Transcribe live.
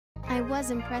I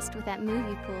was impressed with that move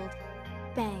you pulled.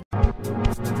 Bang.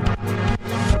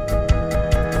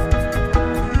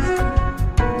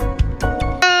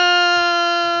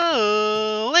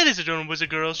 Ladies and gentlemen, boys and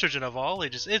girls, children of all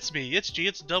ages, it's me, it's G,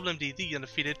 it's WMD, the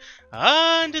undefeated,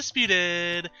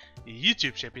 undisputed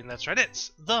YouTube champion. That's right,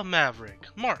 it's the Maverick,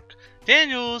 Mark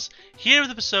Daniels, here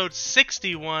with episode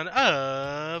 61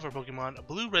 of our Pokemon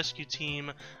Blue Rescue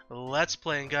Team Let's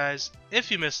Play. And guys, if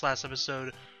you missed last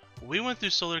episode, we went through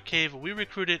Solar Cave, we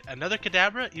recruited another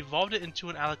Kadabra, evolved it into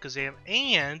an Alakazam,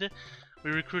 and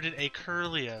we recruited a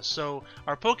Kirlia. So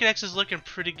our Pokedex is looking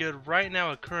pretty good right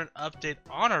now. A current update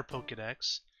on our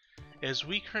Pokedex is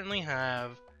we currently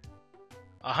have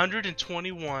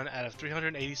 121 out of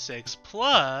 386,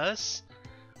 plus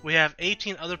we have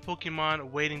 18 other Pokemon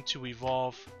waiting to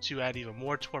evolve to add even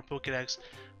more to our Pokedex,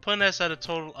 putting us at a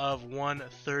total of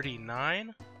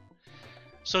 139.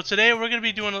 So today we're going to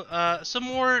be doing some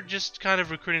more, just kind of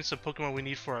recruiting some Pokemon we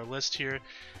need for our list here.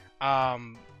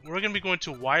 We're going to be going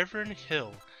to Wyvern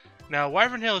Hill. Now,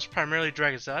 Wyvern Hill is primarily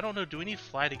dragons. I don't know, do we need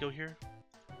fly to go here?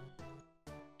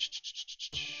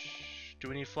 Do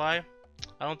we need fly?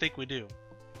 I don't think we do.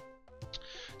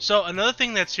 So, another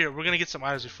thing that's here, we're going to get some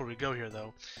items before we go here,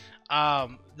 though.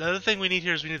 The other thing we need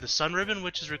here is we need the Sun Ribbon,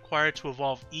 which is required to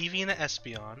evolve Eevee into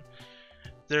Espeon.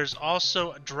 There's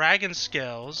also Dragon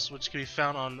Scales, which can be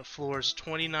found on floors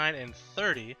 29 and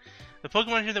 30. The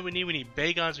Pokemon here that we need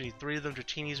Bagons, we need 3 of them.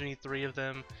 Dratini's, we need 3 of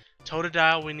them.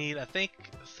 Totodile, we need, I think,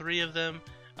 3 of them.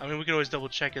 I mean, we can always double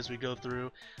check as we go through.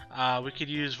 We could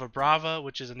use Vibrava,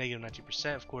 which is a negative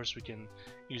 19%. Of course, we can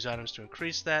use items to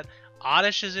increase that.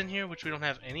 Oddish is in here, which we don't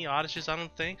have any Oddishes, I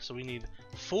don't think. So we need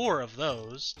 4 of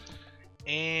those.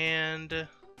 And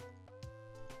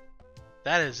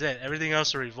that is it. Everything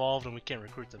else are evolved and we can't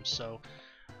recruit them. So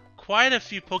quite a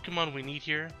few Pokemon we need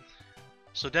here.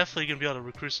 So definitely going to be able to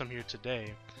recruit some here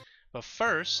today. But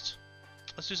first,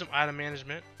 let's do some item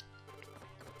management.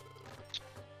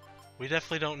 We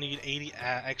definitely don't need 80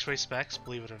 X-ray specs,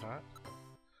 believe it or not.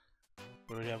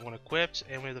 We already have one equipped,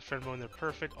 and we have the friend bone. They're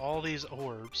perfect. All these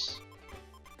orbs.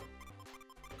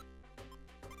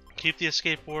 Keep the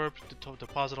escape orb to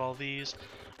deposit all these.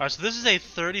 Alright, so this is a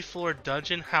 30-floor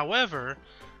dungeon. However,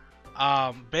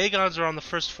 Bagons are on the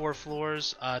first 4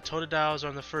 floors. Totodiles are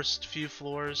on the first few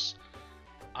floors.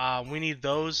 We need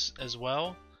those as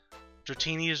well.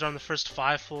 Dratini's are on the first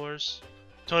 5 floors.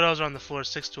 Totodiles are on the floors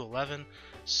 6 to 11.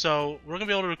 So we're going to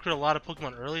be able to recruit a lot of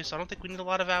Pokemon early, so I don't think we need a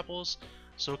lot of apples.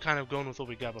 So we're kind of going with what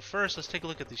we got. But first, let's take a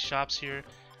look at these shops here.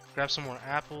 Grab some more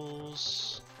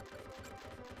apples.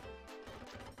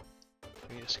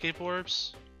 We need escape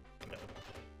orbs. No.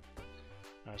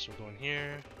 Alright, so we're going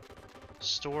here.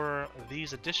 Store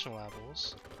these additional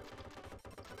apples.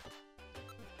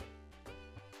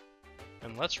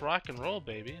 And let's rock and roll,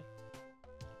 baby.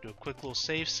 Do a quick little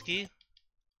save ski.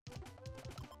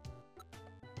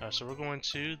 Alright, so we're going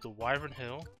to the Wyvern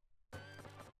Hill. I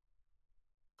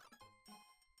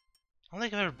don't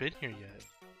think I've ever been here yet.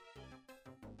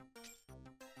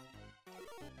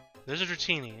 There's a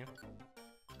Dratini.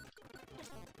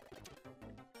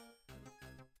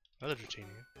 Another Dratini.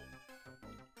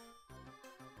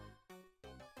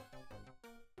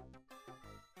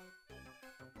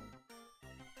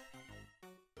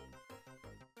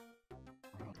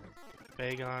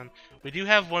 Bagon. We do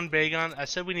have 1 Bagon. I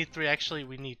said we need 3. Actually,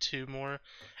 we need 2 more.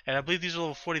 And I believe these are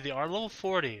level 40. They are level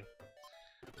 40.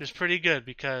 Which is pretty good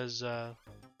because, no.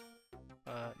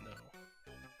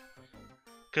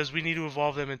 Because we need to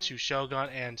evolve them into Shelgon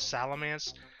and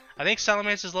Salamence. I think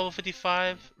Salamence is level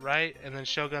 55, right? And then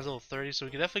Shelgon's level 30. So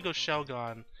we can definitely go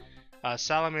Shelgon.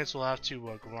 Salamence will have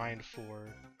to grind for.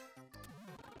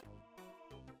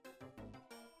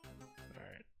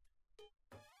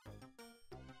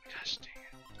 Gosh dang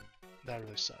it. That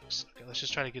really sucks. Okay, let's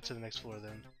just try to get to the next floor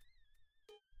then.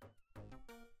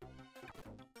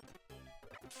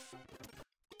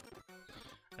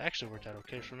 That actually worked out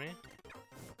okay for me.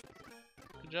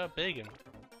 Good job, Bagon.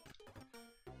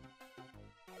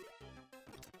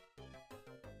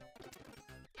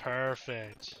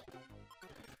 Perfect.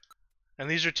 And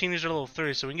these Dratini's are level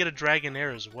 30, so we can get a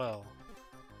Dragonair as well.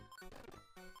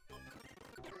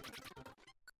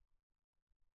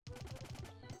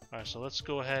 Alright, so let's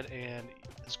go ahead and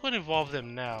evolve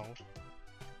them now.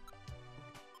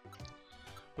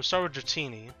 We'll start with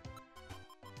Dratini.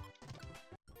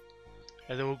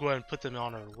 And then we'll go ahead and put them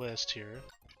on our list here.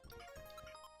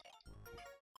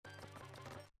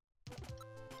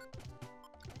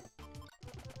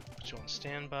 Put you on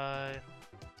standby.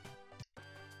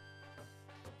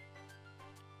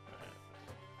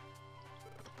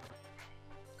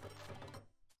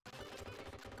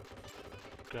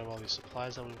 grab all these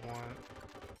supplies that we want.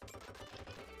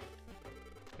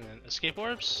 And then escape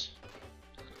orbs?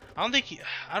 I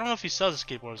don't know if he sells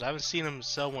escape orbs. I haven't seen him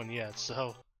sell one yet,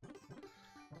 so.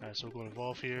 Alright, so we're going to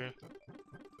evolve here.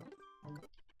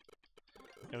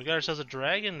 And we got ourselves a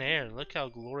Dragonair. Look how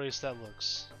glorious that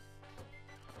looks.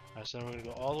 Alright, so then we're going to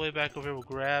go all the way back over here. We'll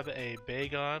grab a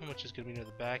Bagon, which is going to be near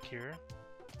the back here.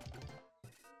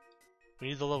 We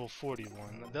need the level 40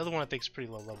 one. The other one I think is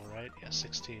pretty low level, right? Yeah,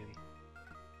 16.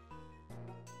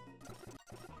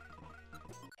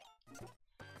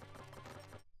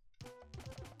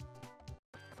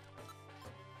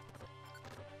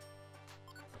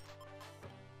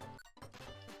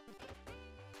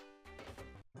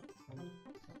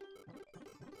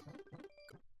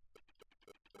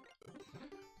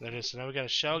 There it is. So now we got a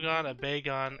Shelgon, a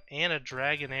Bagon, and a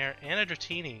Dragonair, and a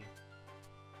Dratini.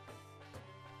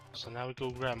 So now we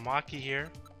go grab Maki here.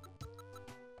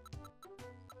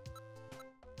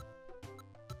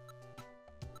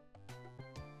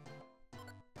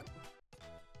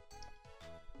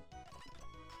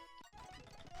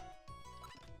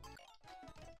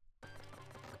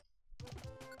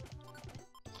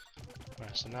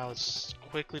 Alright, so now let's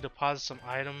quickly deposit some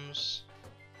items.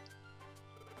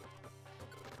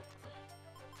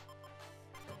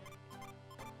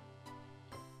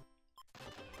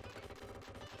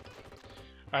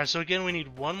 Alright, so again we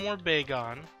need one more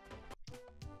Bagon,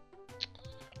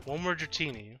 one more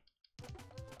Dratini,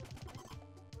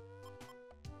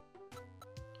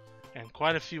 and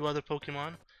quite a few other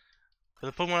Pokemon. For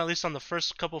the Pokemon at least on the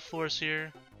first couple floors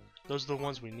here, those are the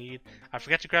ones we need. I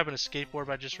forgot to grab an escape orb,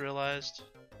 I just realized.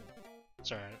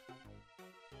 It's alright.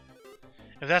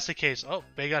 If that's the case, oh,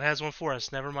 Bagon has one for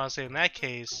us. Never mind, say in that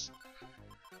case,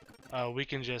 we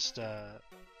can just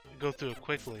go through it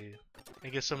quickly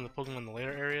and get some of the Pokemon in the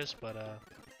later areas, but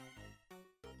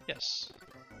yes.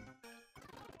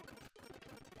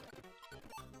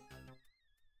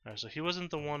 Alright, so he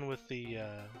wasn't the one with the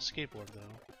skateboard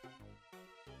though.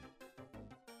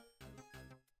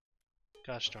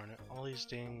 Gosh darn it, all these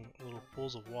dang little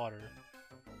pools of water.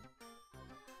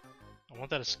 I want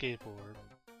that escape orb.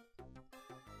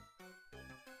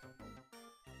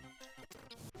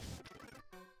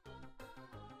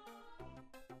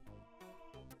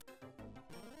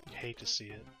 Hate to see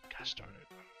it. Gosh darn it.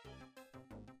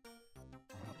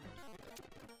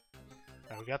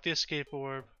 Alright, we got the escape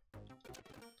orb.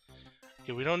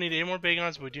 Okay, we don't need any more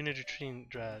Bagons, but we do need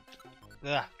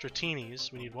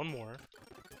Dratinis. We need one more.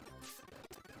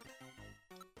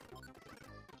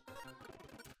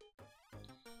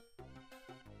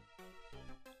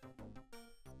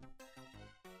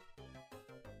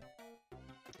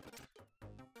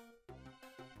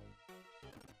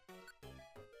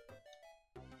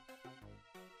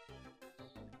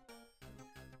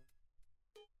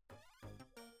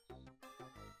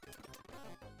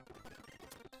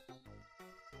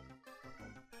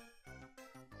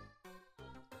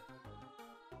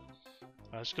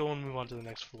 Let's go and move on to the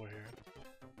next floor here.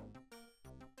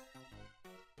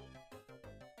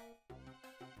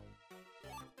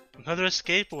 Another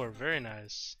escape orb, very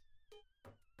nice.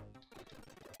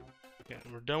 Okay,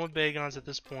 we're done with Bagons at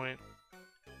this point.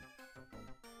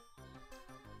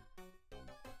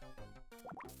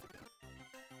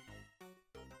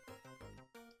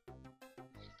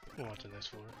 Move on to the next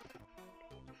floor.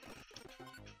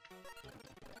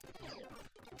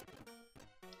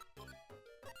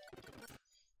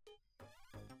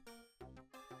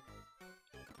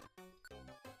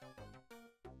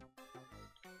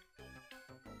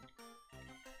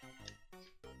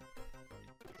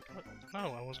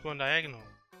 No, I was going diagonal.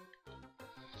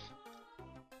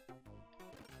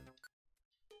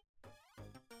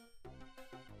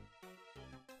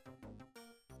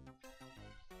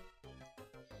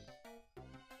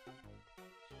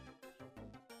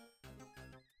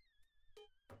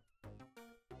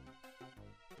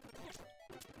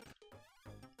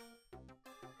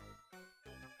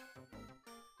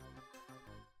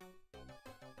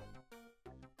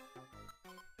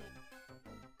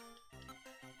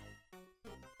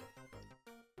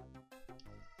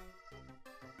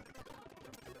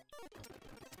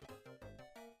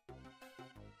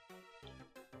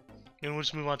 And we'll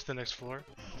just move on to the next floor.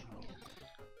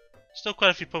 Still quite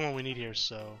a few Pokemon we need here,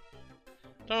 so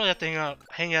don't really have to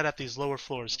hang out at these lower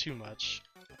floors too much.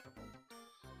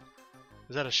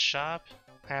 Is that a shop?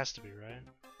 Has to be, right?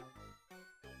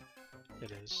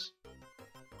 It is.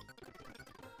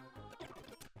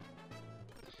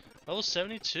 Level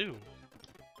 72.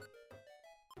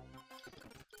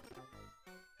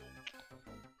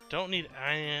 Don't need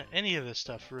any of this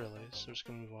stuff really, so we're just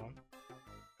gonna move on.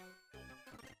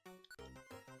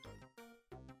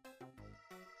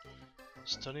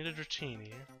 Still need a Dratini.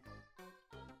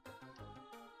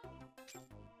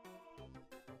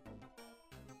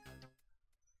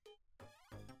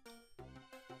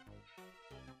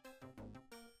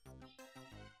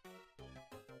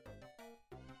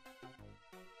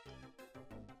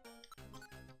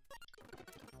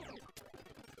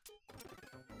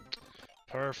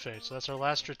 Perfect. So that's our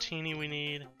last Dratini we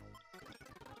need.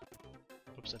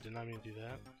 Oops, I did not mean to do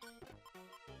that.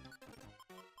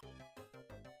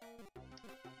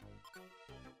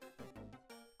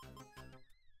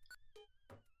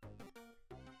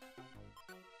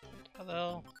 How the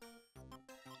hell?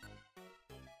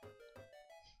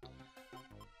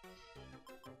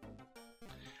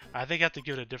 I think I have to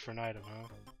give it a different item, huh?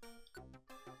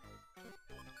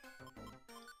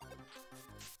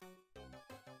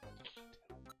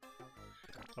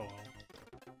 Oh well.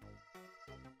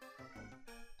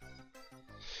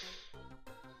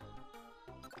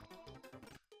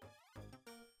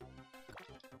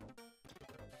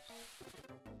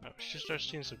 Alright, we should start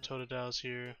seeing some Totodiles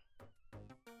here.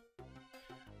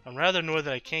 I'm rather annoyed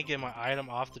that I can't get my item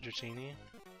off the Dratini.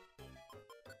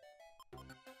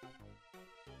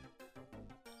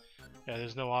 Yeah,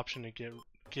 there's no option to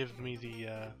give me the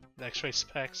X-ray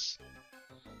specs.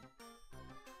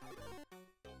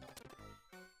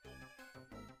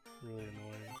 Really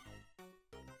annoying.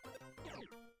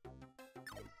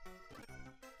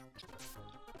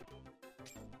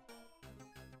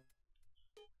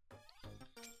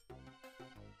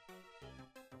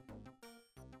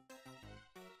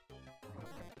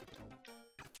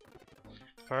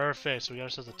 Perfect, so we got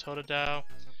ourselves a Totodile.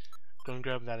 Go and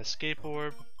grab that escape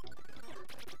orb.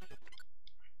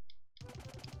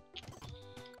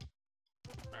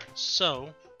 Alright,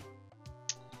 so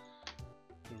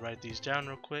we write these down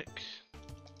real quick.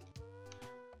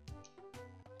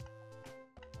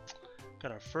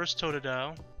 Got our first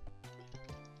Totodile.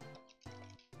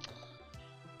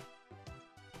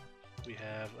 We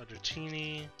have a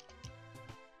Dratini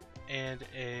and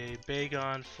a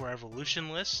Bagon for evolution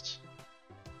list.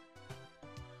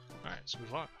 Alright, let's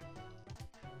move on.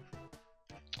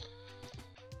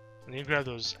 I need to grab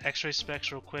those X-ray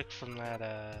specs real quick from that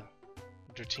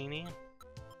Dratini.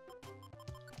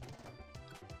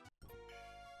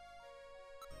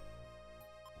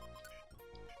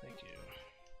 Thank you.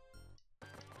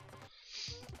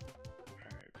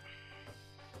 Alright.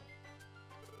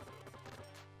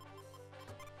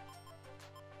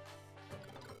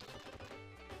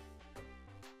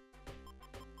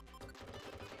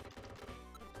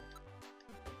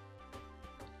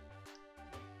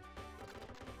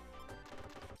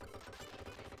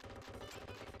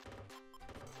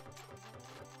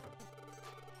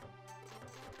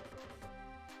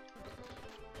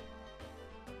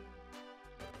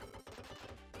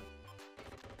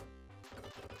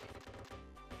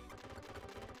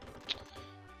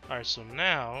 Alright, so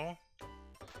now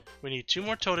we need 2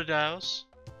 more Totodiles.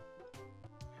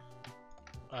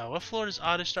 What floor does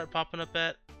Oddish start popping up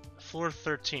at? Floor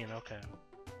 13, okay.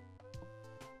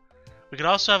 We could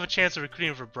also have a chance of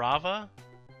recruiting for Brava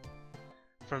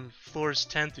from floors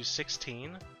 10 through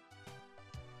 16.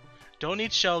 Don't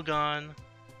need Shelgon.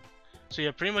 So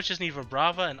yeah, pretty much just need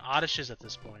Vibrava and Oddishes at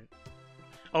this point.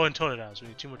 Oh, and Totodiles. We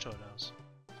need 2 more Totodiles.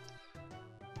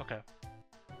 Okay.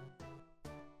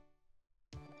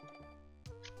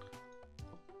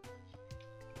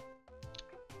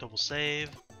 Double save.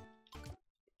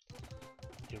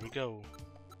 Here we go.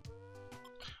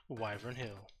 Wyvern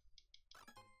Hill.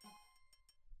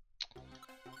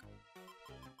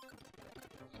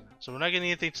 So we're not getting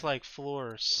anything to like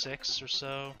floor 6 or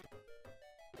so.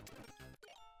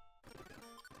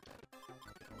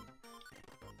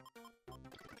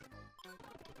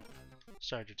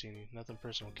 Sorry, Dratini. Nothing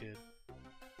personal, kid.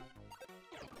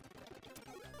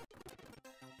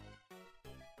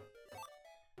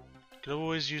 Could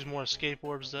always use more escape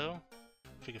orbs though,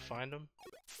 if we could find them.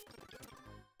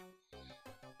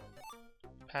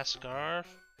 Pass Scarf.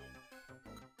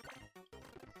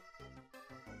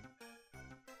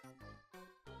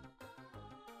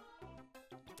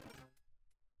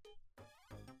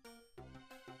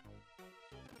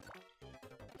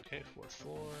 Okay, 4th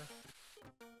floor.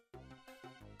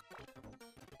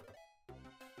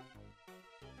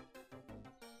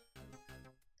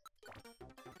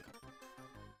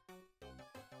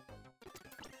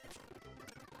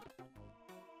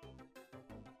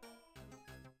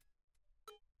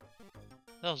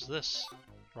 What the hell's this?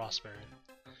 Rossberry.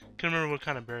 Couldn't remember what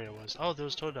kind of berry it was. Oh, there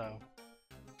was Totodile.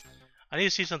 I need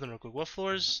to see something real quick. What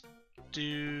floors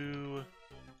do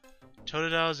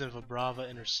Totodiles and Vibrava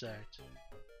intersect?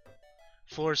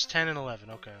 Floors 10 and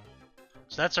 11, okay.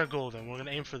 So that's our goal then. We're going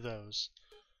to aim for those.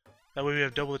 That way we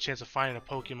have double the chance of finding a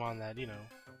Pokemon that, you know,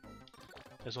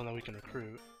 is one that we can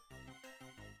recruit.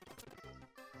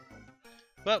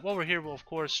 But while we're here, we'll of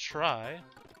course try.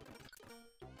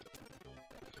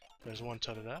 There's one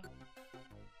Totodile.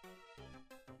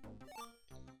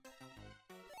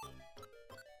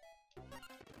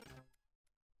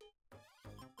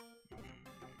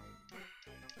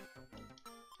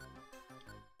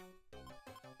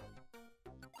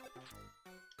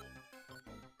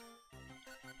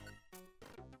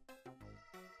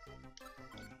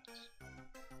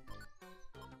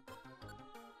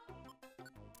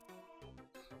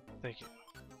 Thank you.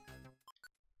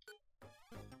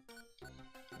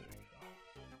 There we go.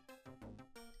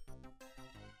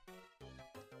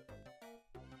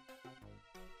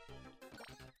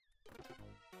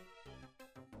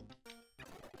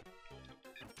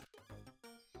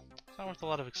 It's not worth a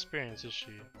lot of experience, is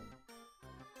she?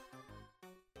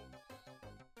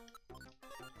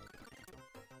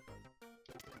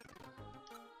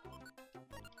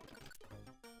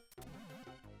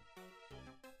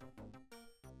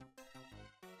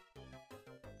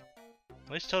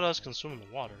 At least Totodiles can swim in the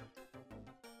water.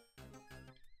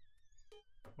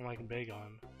 Unlike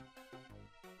Bagon.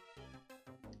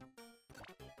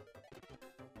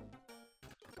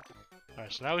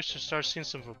 Alright, so now we should start seeing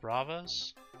some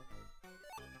Vibravas.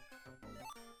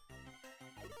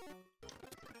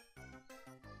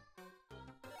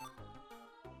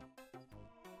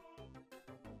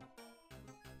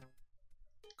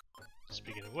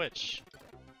 Speaking of which.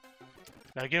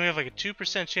 Now again we have like a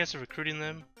 2% chance of recruiting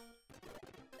them.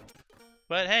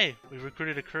 But hey, we've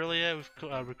recruited a Curlia,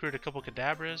 we've recruited a couple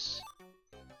Kadabras.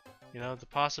 You know, the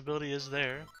possibility is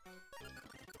there.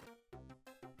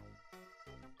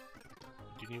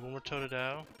 Do you need one more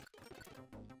Totodile?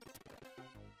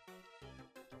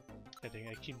 I think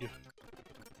I keep doing.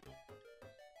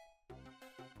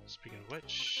 Speaking of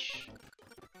which.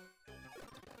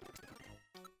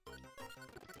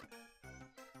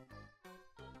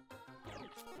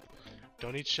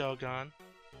 Don't eat Shelgon.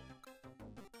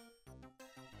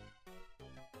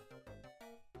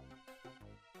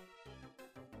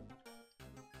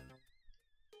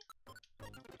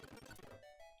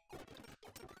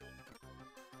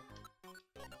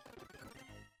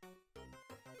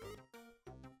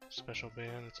 Special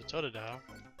band, it's a Totodile.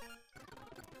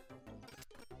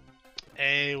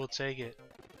 Hey, we'll take it.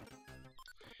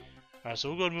 Alright, so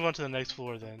we'll go and move on to the next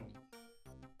floor then.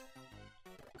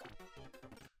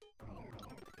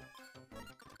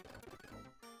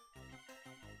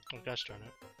 Oh gosh darn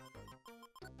it.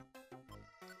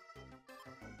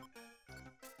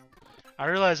 I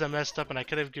realized I messed up and I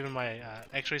could have given my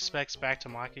X-ray specs back to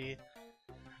Maki.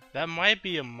 That might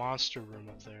be a monster room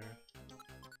up there.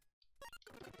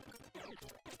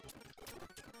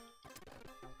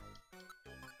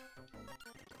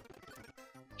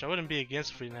 Which I wouldn't be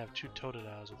against if we didn't have two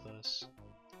Totodiles with us.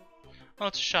 Oh,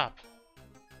 it's a shop.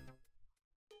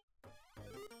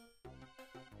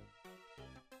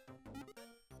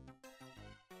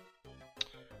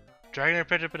 Dragonair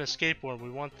picked up in a skateboard, we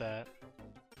want that.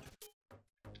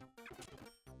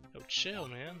 Oh, chill,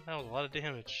 man. That was a lot of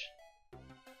damage.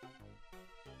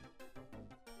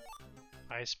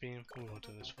 Ice Beam. Move on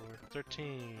to this floor.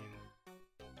 13.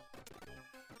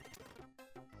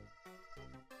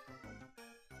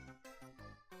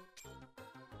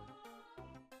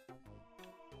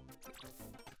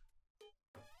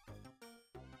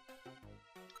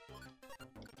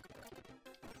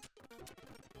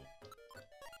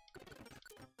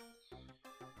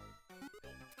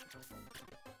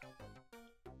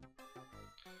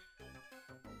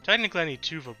 Technically I need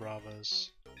two Vibravas.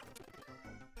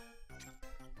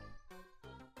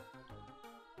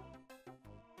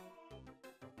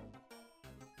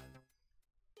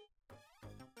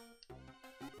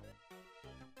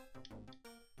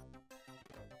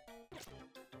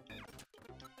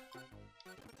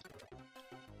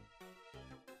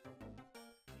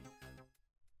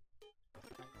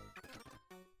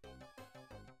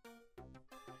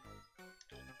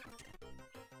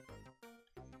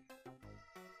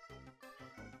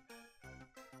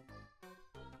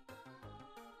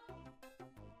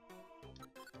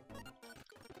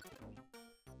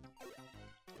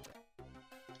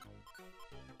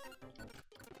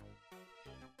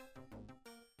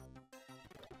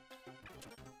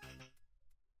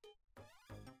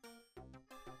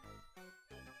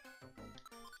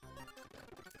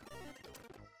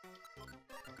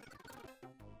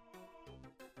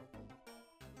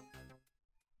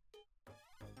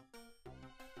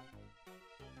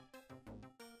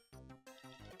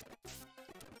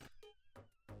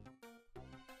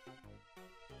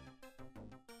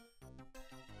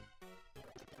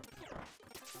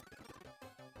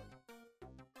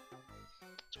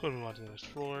 Go ahead and move on to the next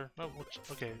floor. Oh,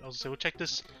 okay, I'll say we'll check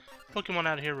this Pokemon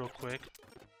out here real quick.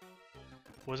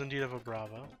 Was indeed of a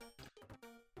Bravo.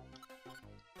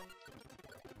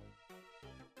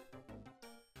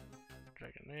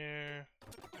 Dragonair.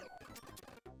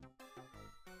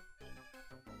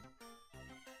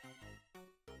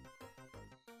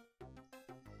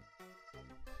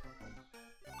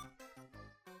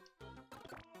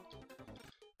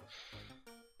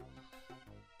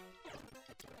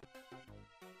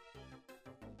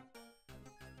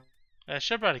 I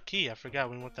should have brought a key. I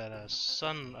forgot we want that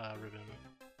sun ribbon.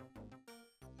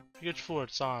 I forget which floor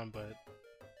it's on, but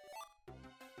it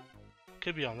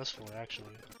could be on this floor actually.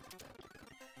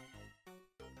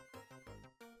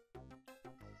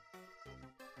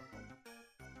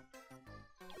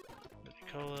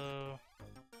 Colo.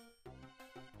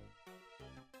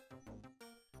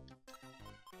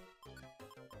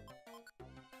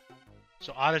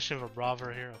 So audition for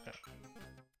Bravo here. Okay.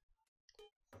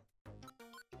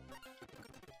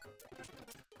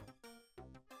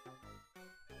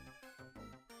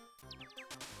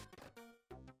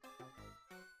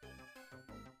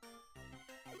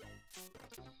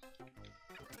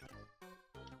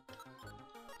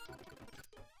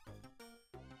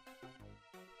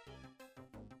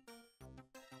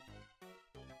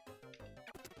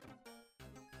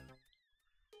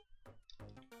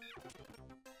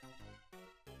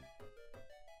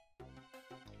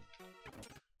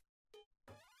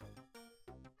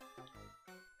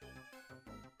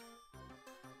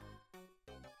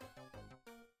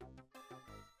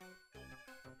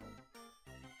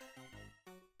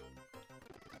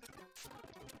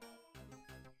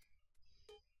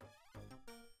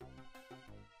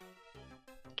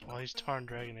 All these Tarn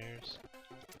Dragonairs.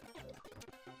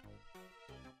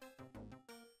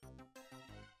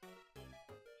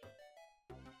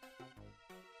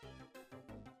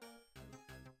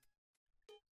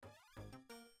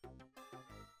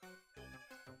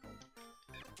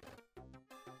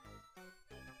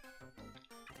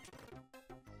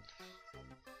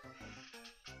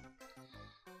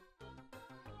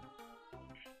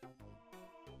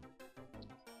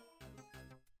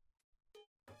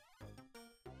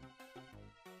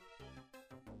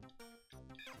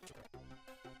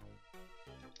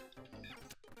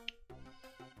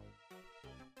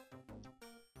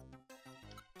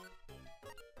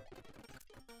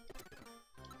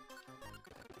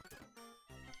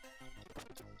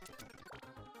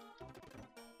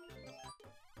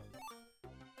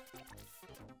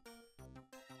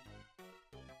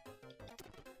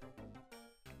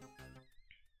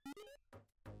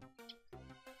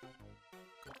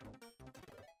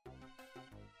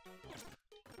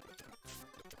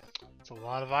 It's a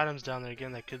lot of items down there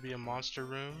again. That could be a monster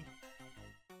room.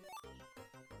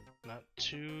 Not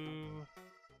too...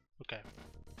 Okay.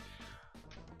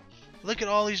 Look at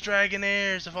all these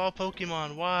Dragonairs of all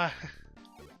Pokemon. Why?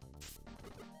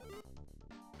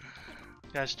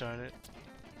 Gosh darn it.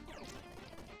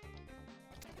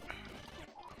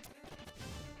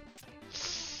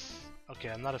 Okay,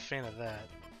 I'm not a fan of that.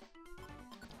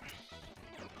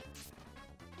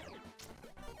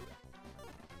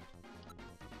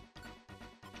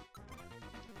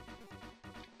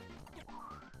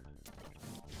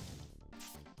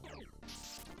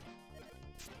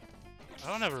 I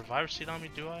don't have a Reviver Seed on me,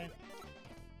 do I?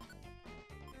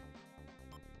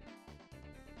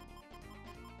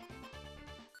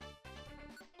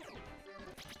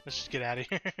 Let's just get out of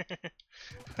here.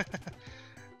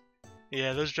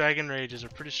 Yeah, those Dragon Rages are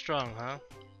pretty strong, huh?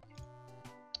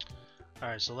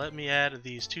 Alright, so let me add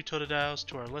these two Totodiles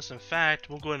to our list. In fact,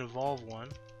 we'll go ahead and evolve one.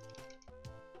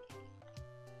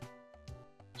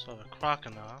 So I have a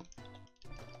Croconaw.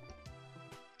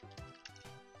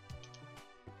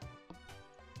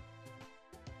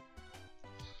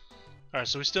 Alright,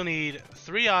 so we still need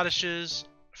 3 Oddishes,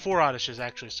 4 Oddishes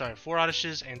actually, sorry, 4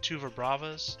 Oddishes and 2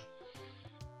 Vibravas.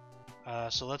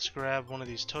 So let's grab one of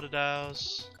these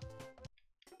Totodiles.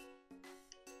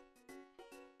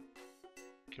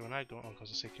 Can I go? I was gonna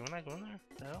say, can I go in there?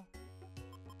 The hell?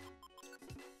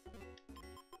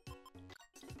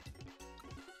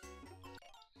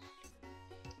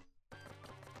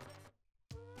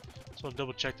 So I'll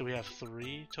double check that we have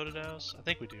 3 Totodiles. I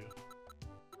think we do.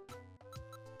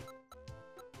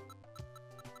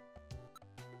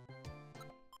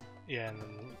 Yeah, and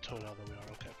then Totodile that we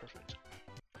are. Okay, perfect.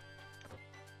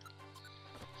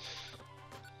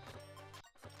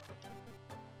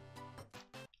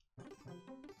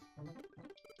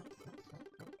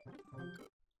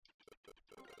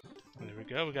 There we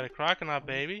go. We got a Croconaw,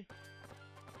 baby.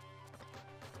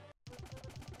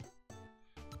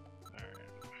 Alright.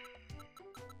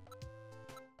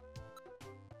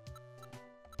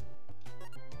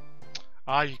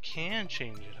 Ah, you can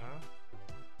change it, huh?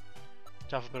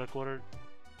 To alphabetical order.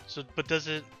 So, but does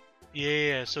it?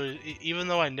 Yeah. So even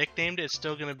though I nicknamed it, it's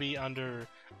still gonna be under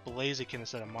Blaziken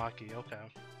instead of Maki. Okay.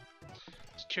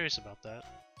 Just curious about that.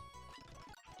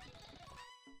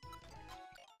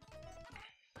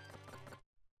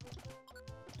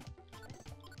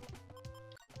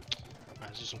 Alright,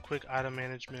 let's do some quick item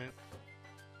management.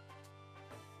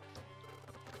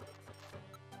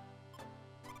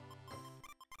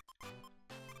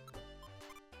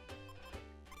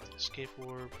 Escape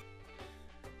orb.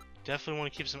 Definitely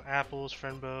want to keep some apples,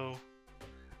 friend bow.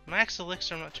 Max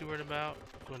elixir I'm not too worried about.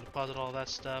 Going to deposit all that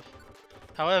stuff.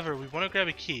 However, we want to grab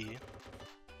a key.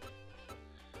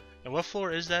 And what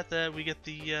floor is that we get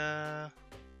the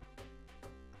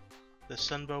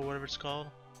sun bow, whatever it's called?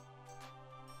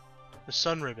 The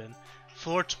sun ribbon.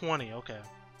 Floor 20, okay.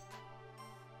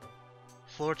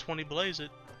 Floor 20, blaze it.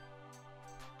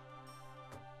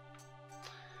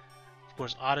 Of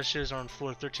course, Oddishes are on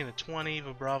floor 13 to 20,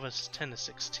 Vibravas 10 to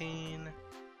 16.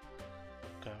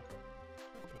 Okay.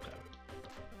 Okay.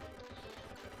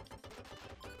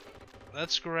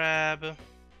 Let's grab a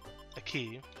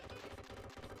key.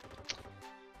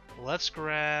 Let's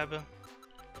grab...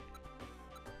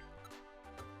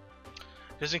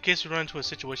 Just in case we run into a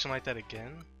situation like that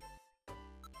again.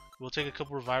 We'll take a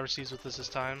couple Reviver Seeds with us this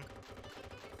time.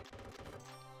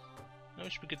 No,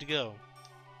 we should be good to go.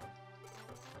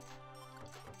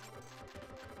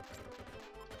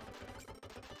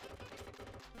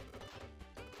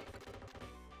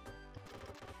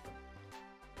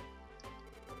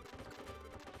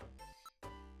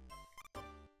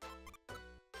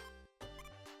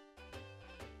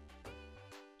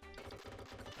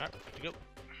 Alright, good to go.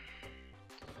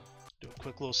 Do a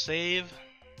quick little save.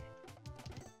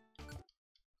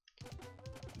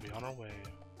 Be on our way.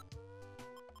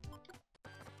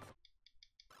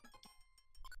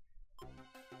 Alright.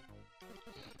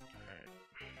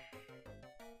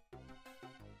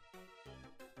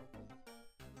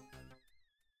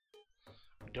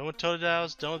 We're done with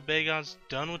Totodiles, done with Bagons,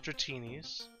 done with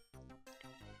Dratinis.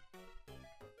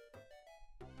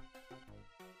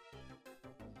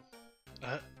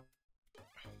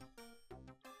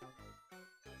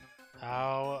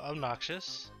 How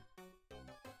obnoxious.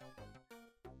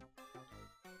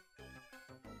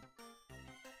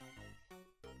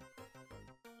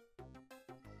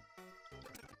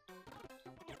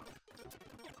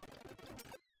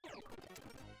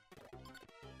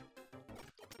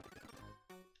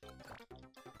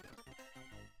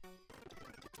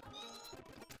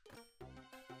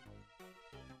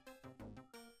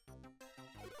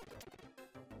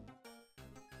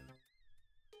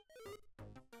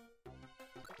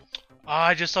 Oh,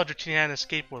 I just saw Dratini had a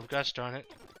skateboard, gosh darn it.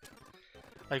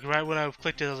 Like right when I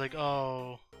clicked it, I was like,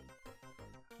 oh.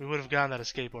 We would have gotten that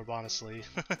escape orb, honestly.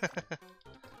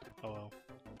 Oh well.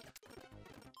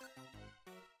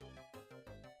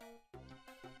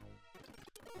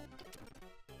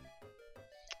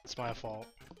 It's my fault.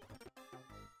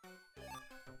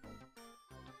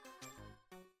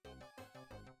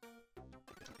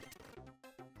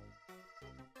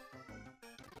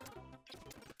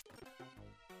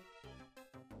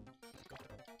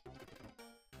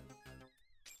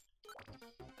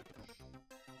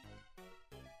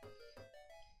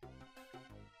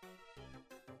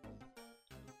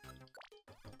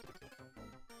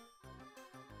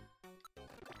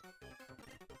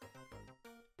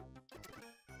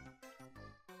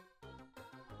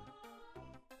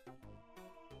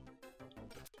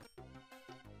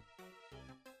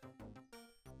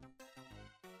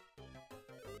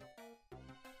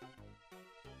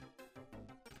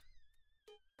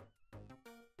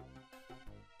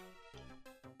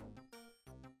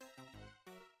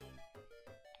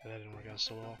 That didn't work out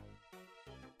so well.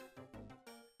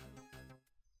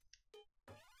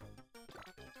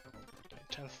 Okay,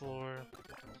 10th floor.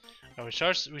 Oh, we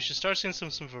should start seeing some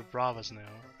Vibravas now.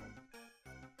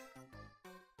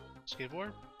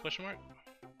 Skateboard? Question mark?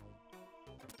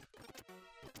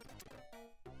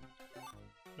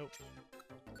 Nope.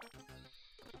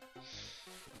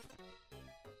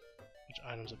 Which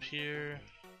items up here?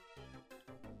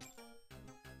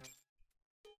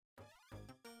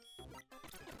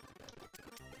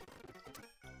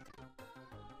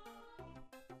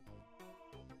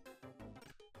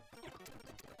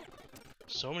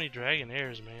 So many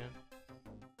Dragonairs, man.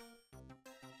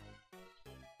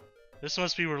 This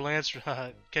must be where Lance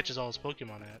catches all his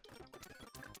Pokemon at.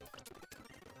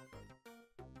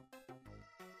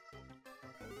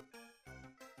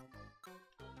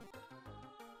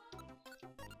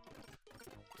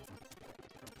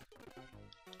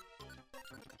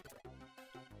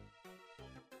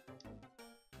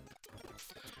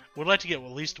 Would like to get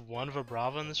at least one of a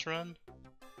Brava in this run.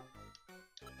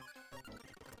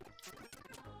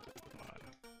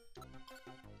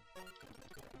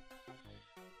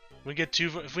 We get two.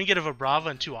 If we can get a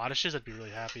Vibrava and 2 Odysseys, I'd be really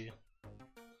happy.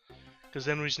 Because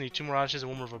then we just need 2 more Odysseys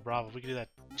and 1 more Vibrava. If we could do that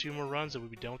 2 more runs, then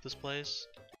we'd be done with this place.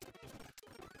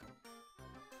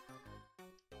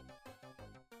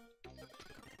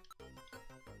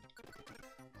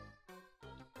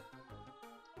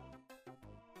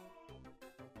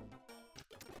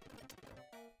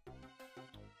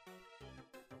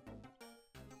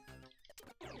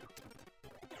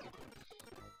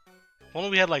 If only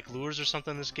we had like lures or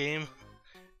something in this game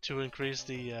to increase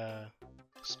the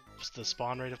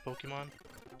spawn rate of Pokemon.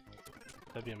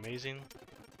 That'd be amazing.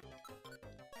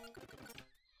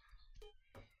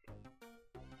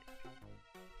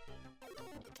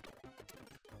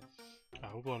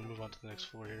 We're going to move on to the next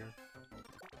floor here.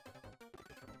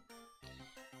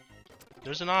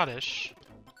 There's an Oddish.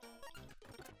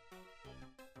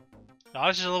 The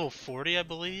Oddish is a level 40, I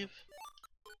believe.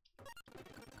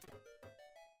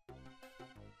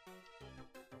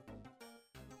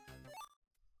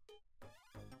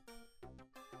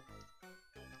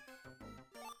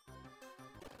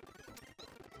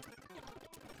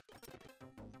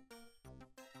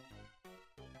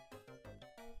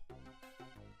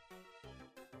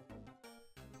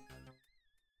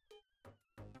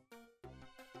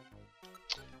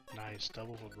 Nice,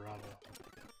 double for Bravo.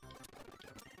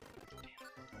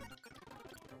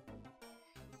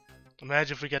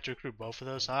 Imagine if we get to recruit both of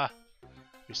those. I'd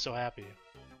be so happy.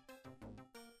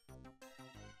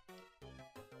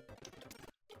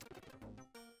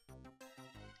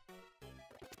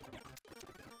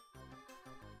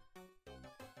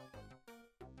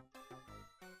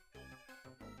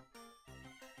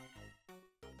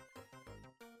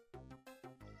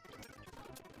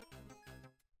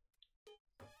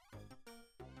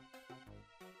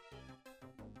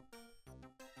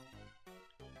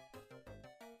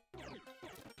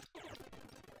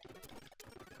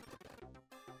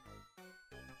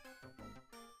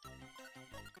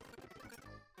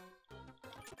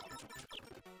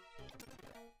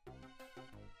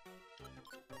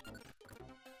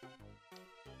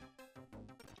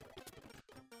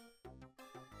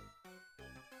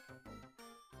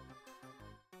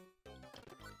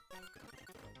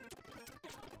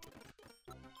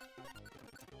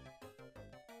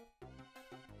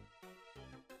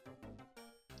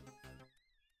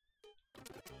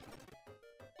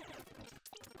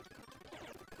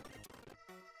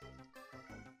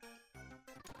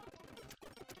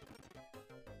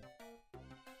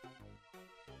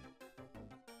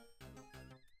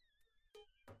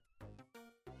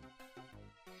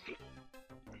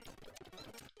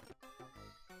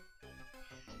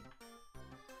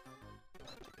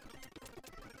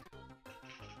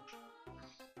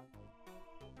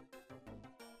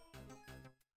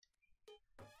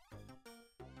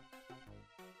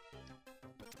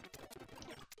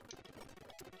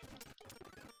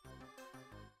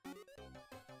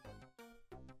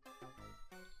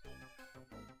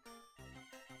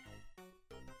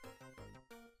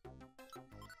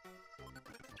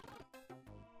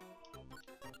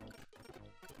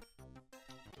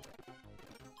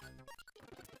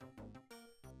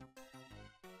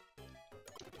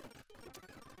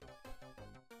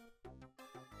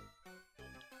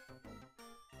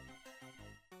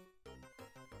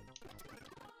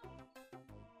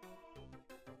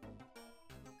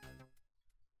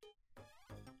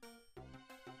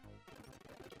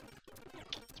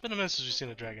 It's been a minute since we've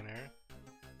seen a Dragonair.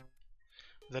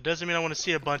 That doesn't mean I want to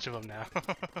see a bunch of them now.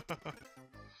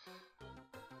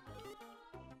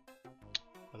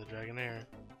 Another Dragonair.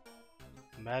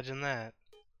 Imagine that.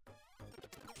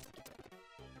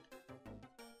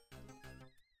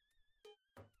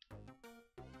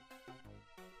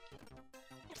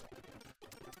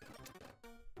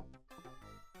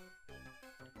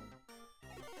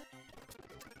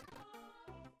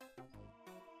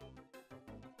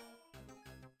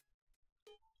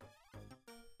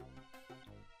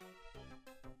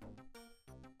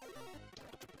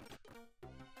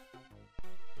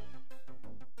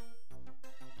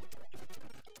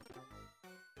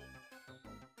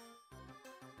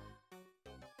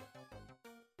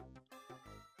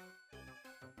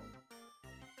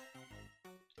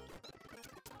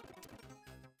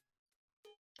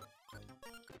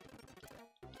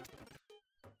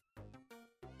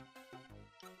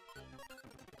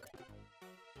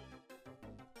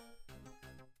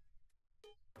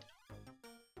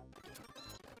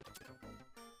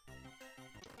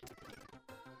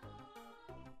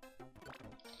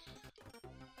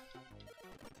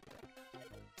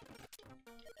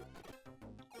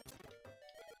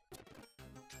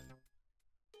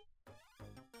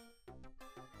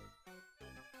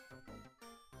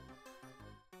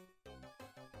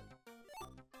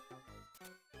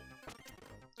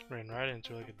 Ran right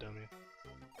into it like a dummy.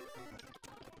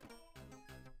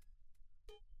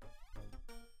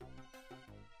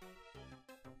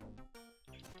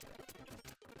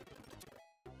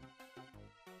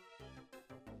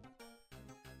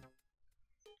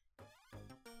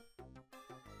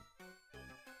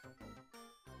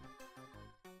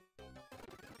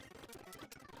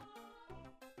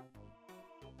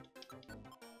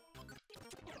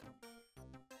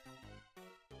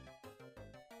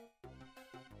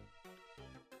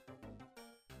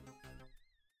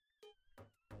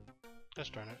 Gosh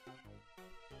darn it.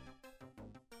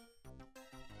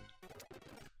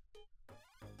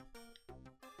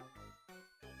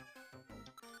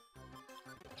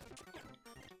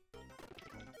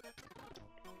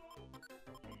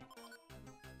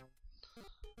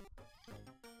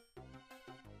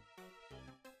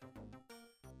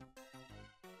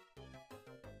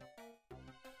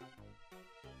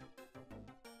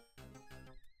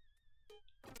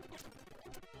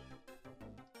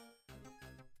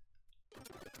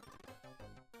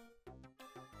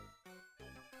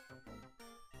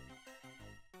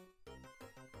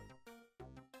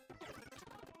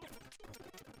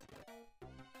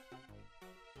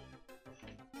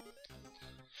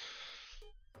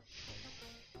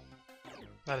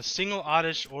 Not a single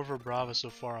oddish or Vibrava so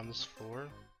far on this floor.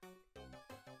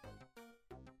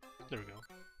 There we go.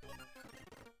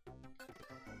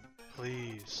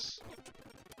 Please.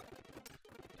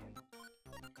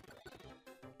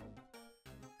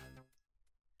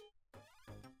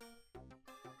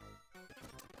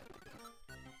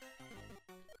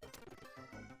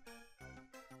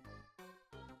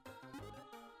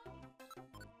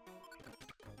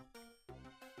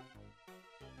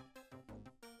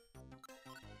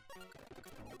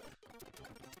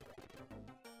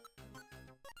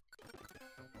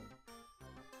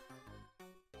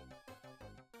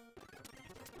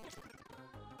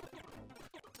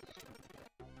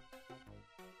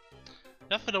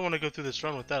 Definitely don't want to go through this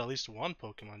run without at least one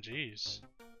Pokemon, jeez.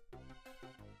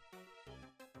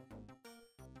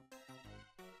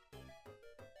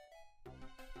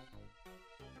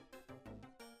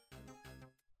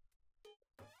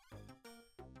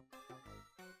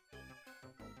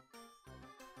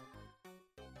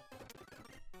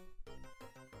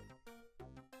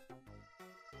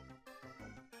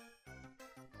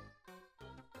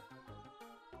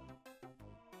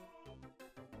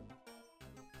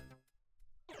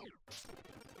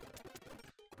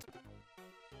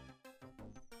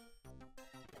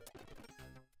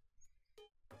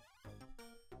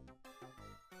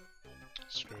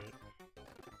 Screw it.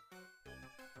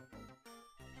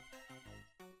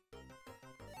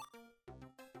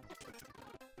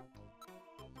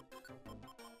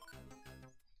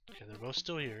 Okay, they're both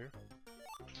still here.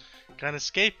 Got an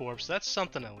escape orb, so that's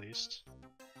something at least.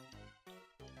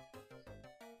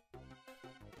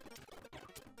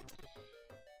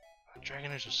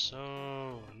 Dragonage is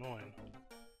so annoying.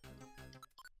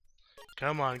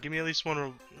 Come on, give me at least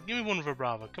one. Give me one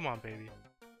Vibrava. Come on, baby.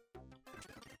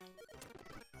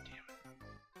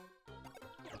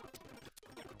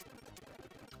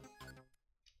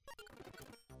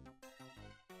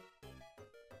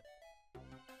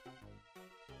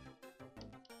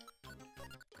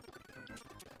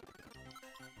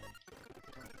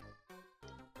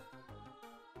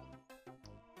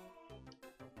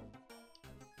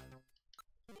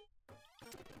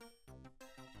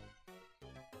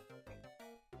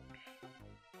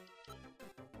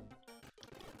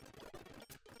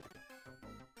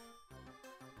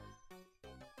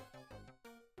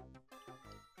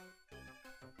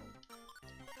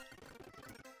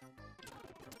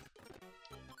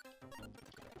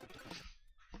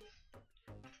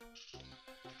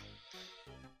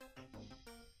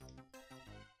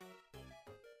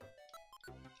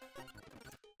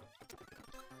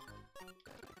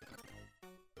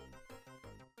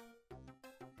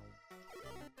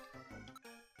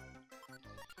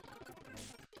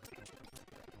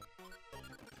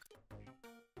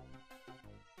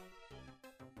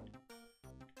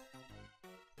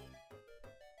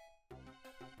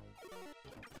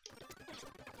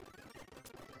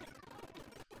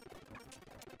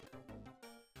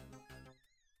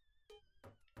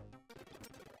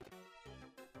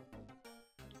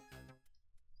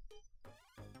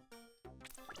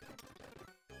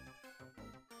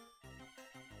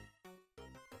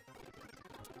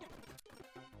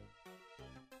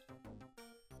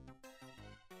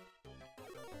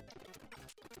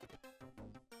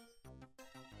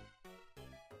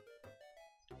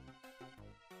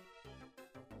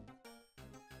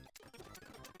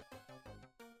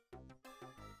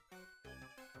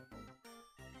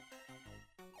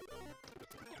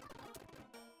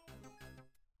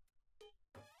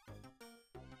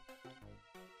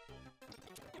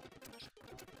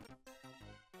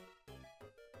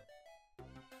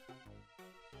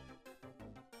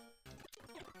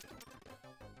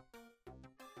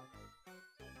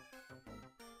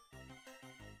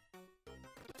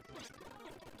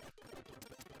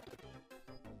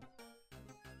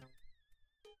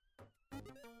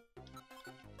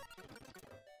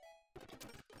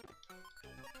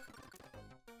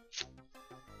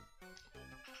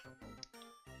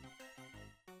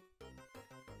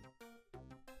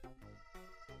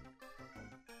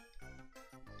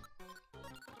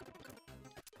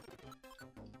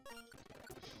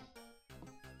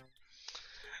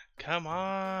 Come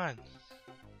on!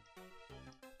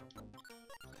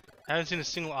 I haven't seen a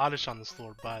single Oddish on this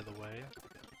floor, by the way.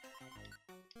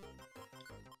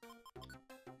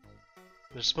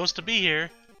 They're supposed to be here.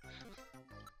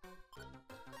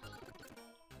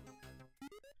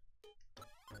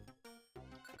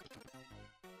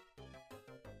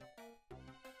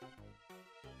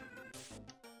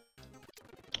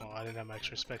 Oh, I didn't have my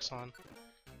extra specs on.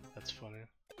 That's funny.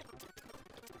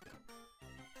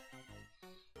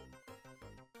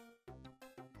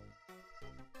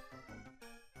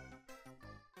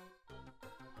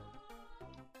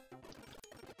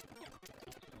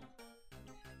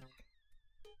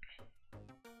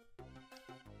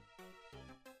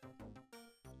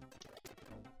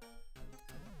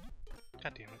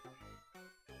 God damn it.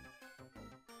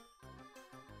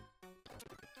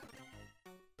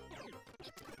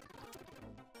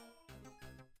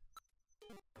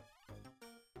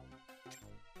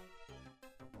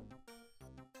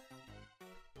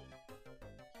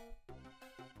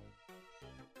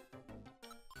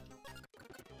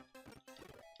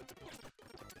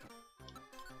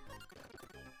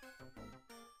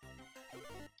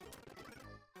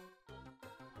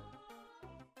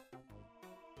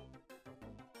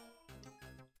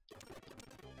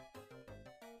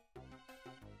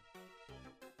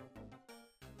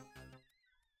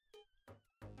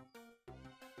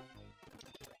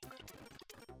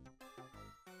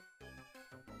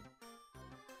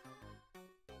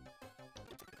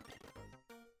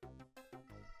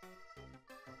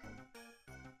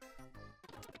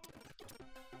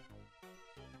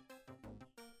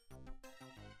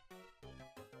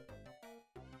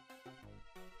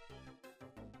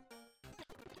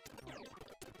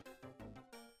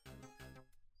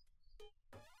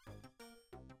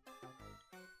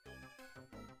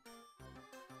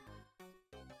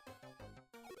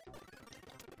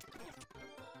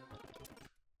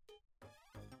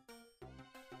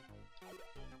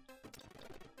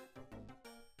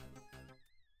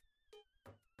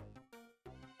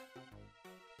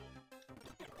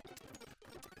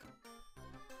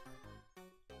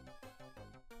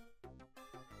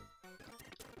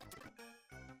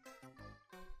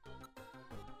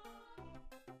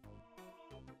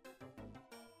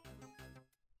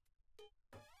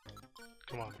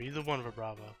 Come on, be the one for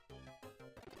Bravo.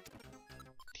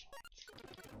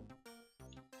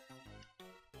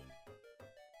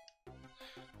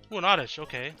 Ooh, an Oddish,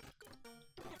 okay.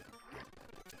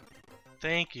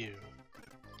 Thank you.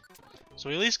 So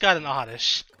we at least got an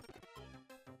Oddish.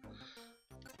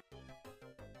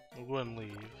 We'll go ahead and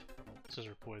leave. Says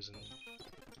we're poisoned.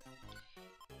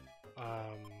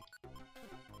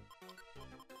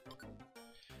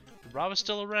 Bravo's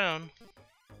still around.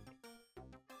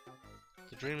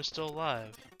 The dream is still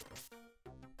alive.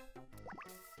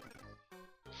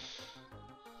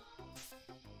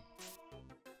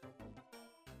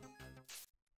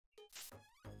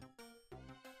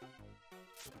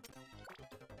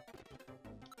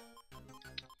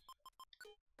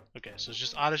 Okay, so it's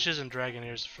just Oddishes and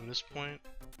Dragonairs from this point.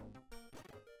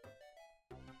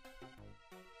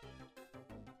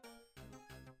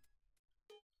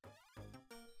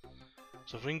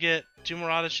 So if we can get 2 more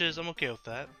Oddishes, I'm okay with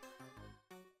that.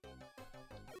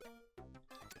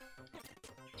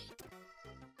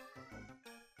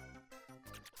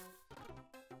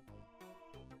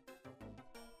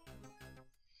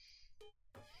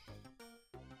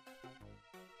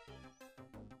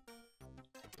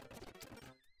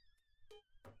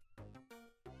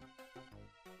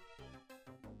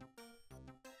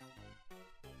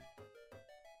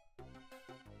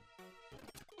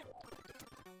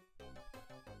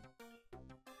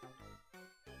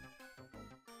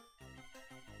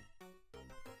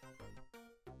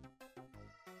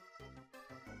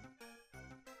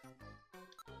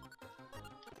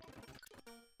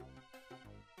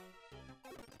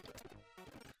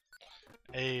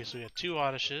 Hey, so we have 2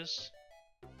 Oddishes.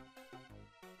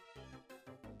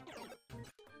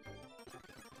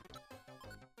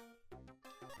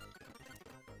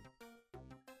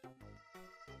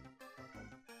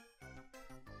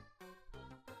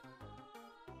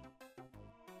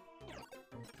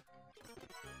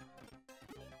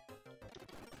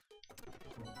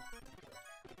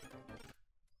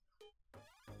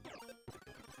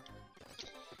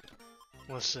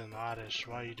 Listen, Oddish,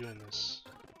 why are you doing this?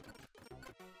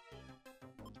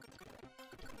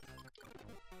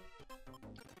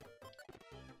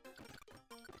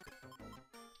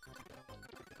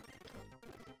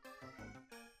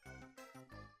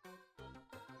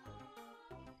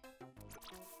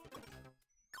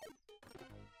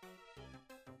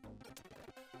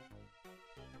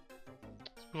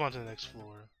 Let's move on to the next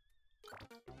floor.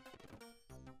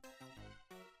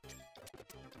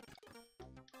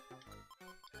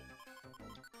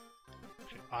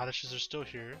 Okay, Oddishes are still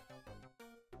here.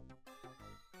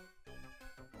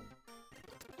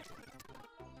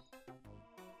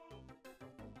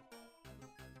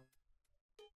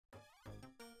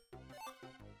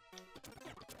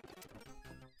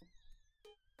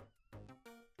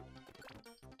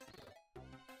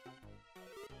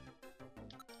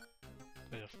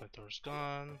 Yeah, flamethrower's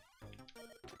gone.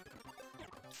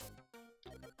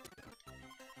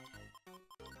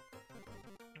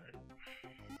 Alright.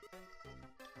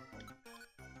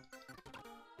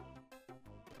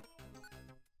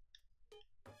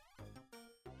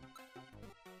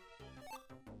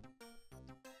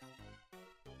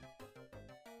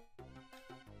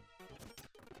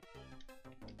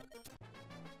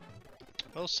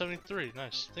 Level 73,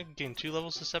 nice. I think we gained 2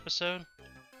 levels this episode.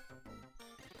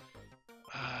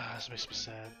 Ah, this makes me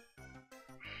sad.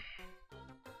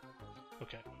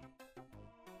 Okay.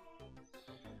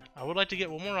 I would like to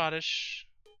get one more Oddish.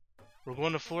 We're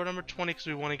going to floor number 20 because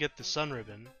we want to get the Sun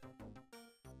Ribbon.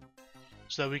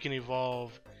 So that we can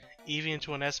evolve Eevee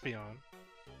into an Espeon.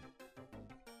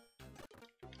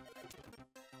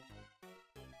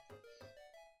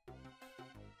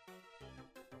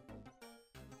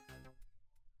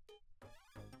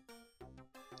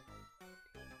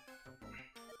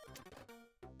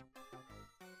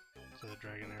 So the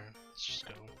Dragonair. Let's just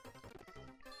go.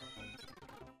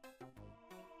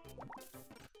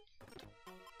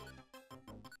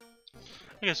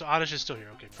 Okay, so Oddish is still here.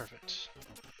 Okay, perfect.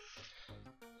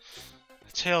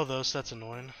 Tail though, so that's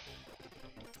annoying.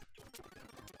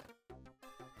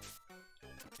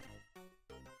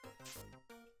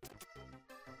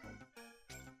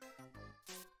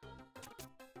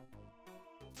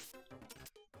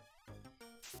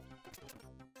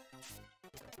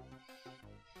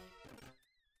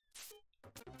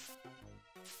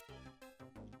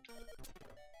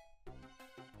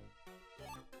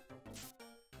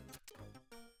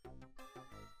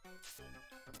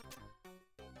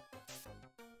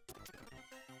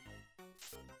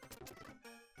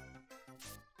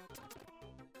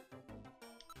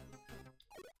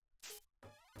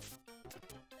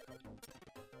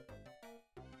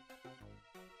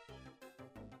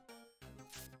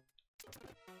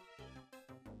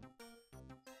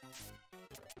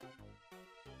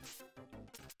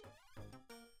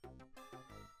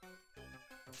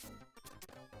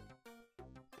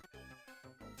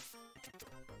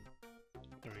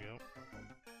 There we go.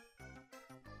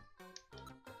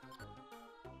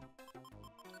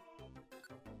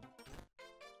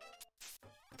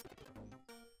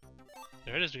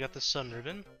 There it is, we got the Sun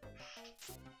Ribbon.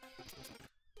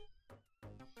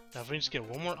 Now if we just get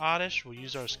one more Oddish, we'll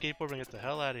use our skateboard and get the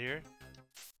hell out of here.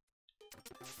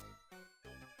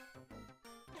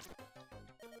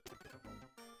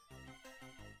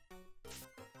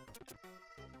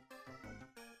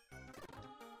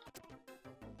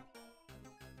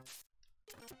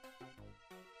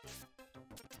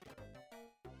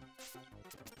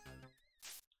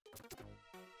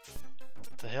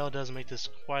 The hail does make this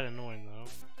quite annoying though.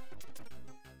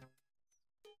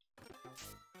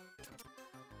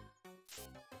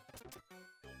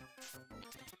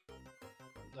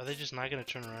 Are they just not gonna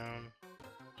turn around?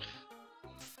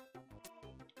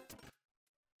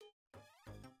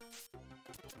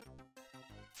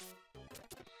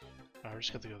 Alright, we're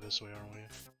just gonna have to go this way, aren't we?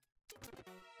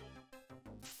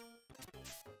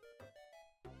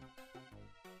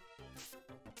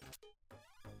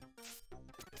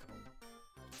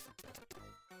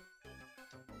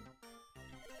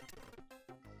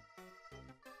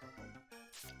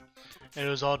 And it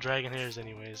was all dragon hairs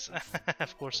anyways.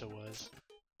 Of course it was.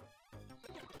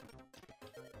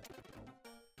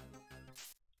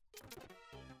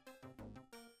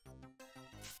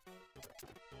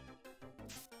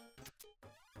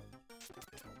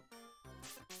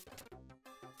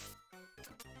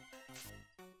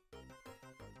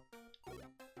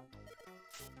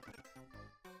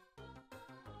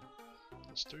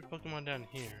 There's 3 Pokemon down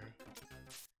here.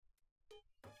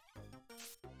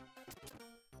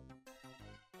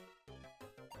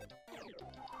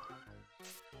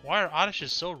 Why are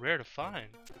Oddishes so rare to find?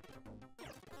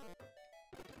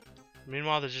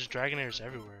 Meanwhile, there's just Dragonairs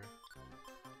everywhere.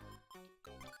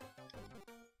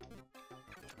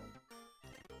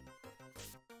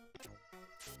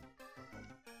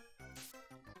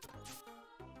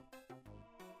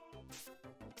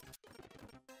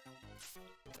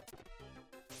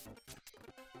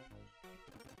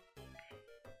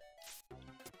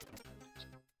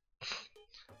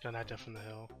 Got knocked out from the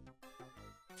hill.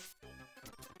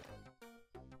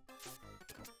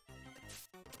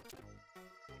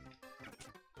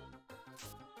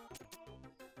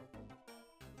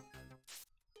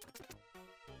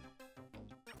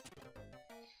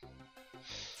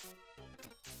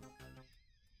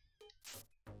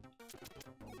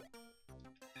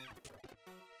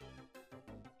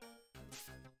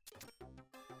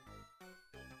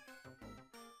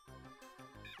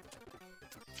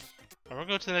 Alright,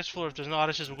 we'll go to the next floor. If there's no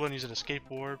odysseys, we'll go ahead and use an escape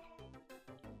orb.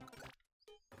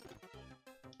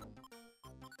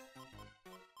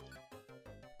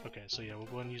 Okay, so yeah, we'll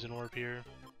go ahead and use an orb here.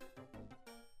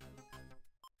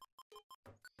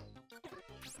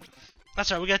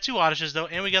 That's right, we got 2 odysseys though,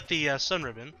 and we got the sun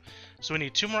ribbon. So we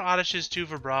need 2 more odysseys, 2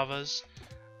 Vibravas.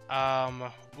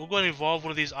 We'll go ahead and evolve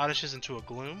one of these odysseys into a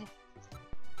gloom.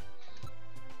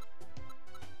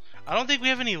 I don't think we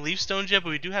have any leaf stones yet,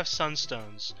 but we do have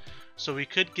sunstones. So we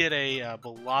could get a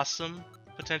blossom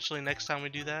potentially next time we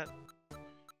do that.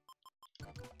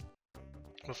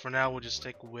 But for now, we'll just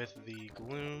stick with the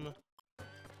gloom.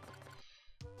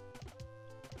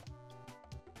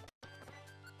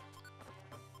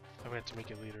 I'm going to have to make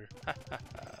it leader.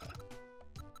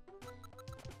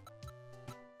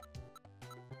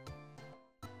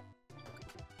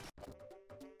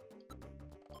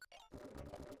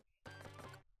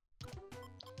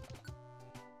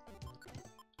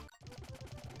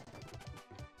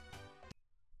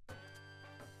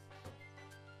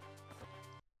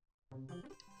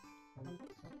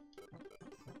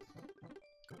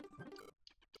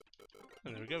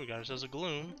 And there we go, we got ourselves a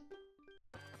gloom.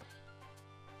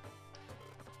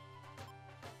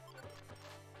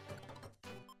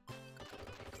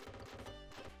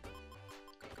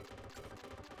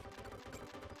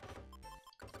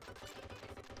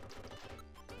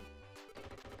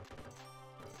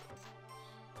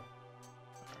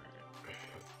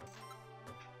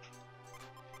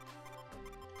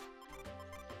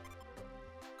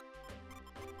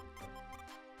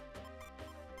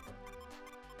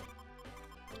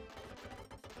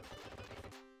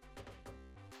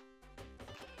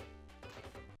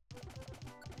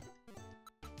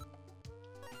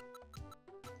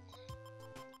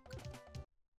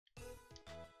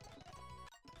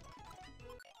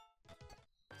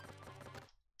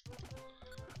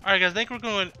 Alright guys, I think we're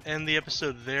going to end the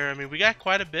episode there. I mean, we got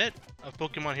quite a bit of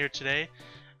Pokemon here today.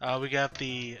 We got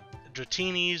the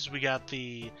Dratinis, we got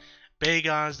the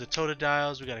Bagons, the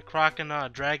Totodiles, we got a Croconaw, a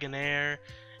Dragonair,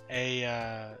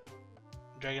 a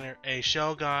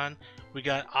Shelgon, we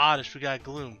got Oddish, we got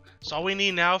Gloom. So all we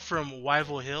need now from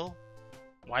Wyvern Hill,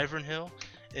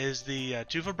 is the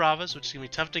 2 Vibravas, which is going to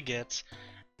be tough to get.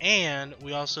 And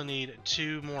we also need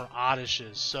 2 more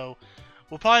Oddishes. So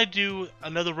we'll probably do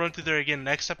another run through there again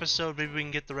next episode. Maybe we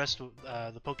can get the rest of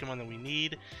the Pokemon that we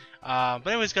need. But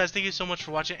anyways, guys, thank you so much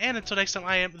for watching. And until next time,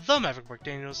 I am the Maverick Mark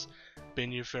Daniels.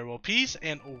 Bidding you farewell, peace,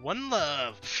 and one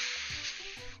love.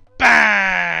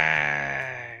 Bang!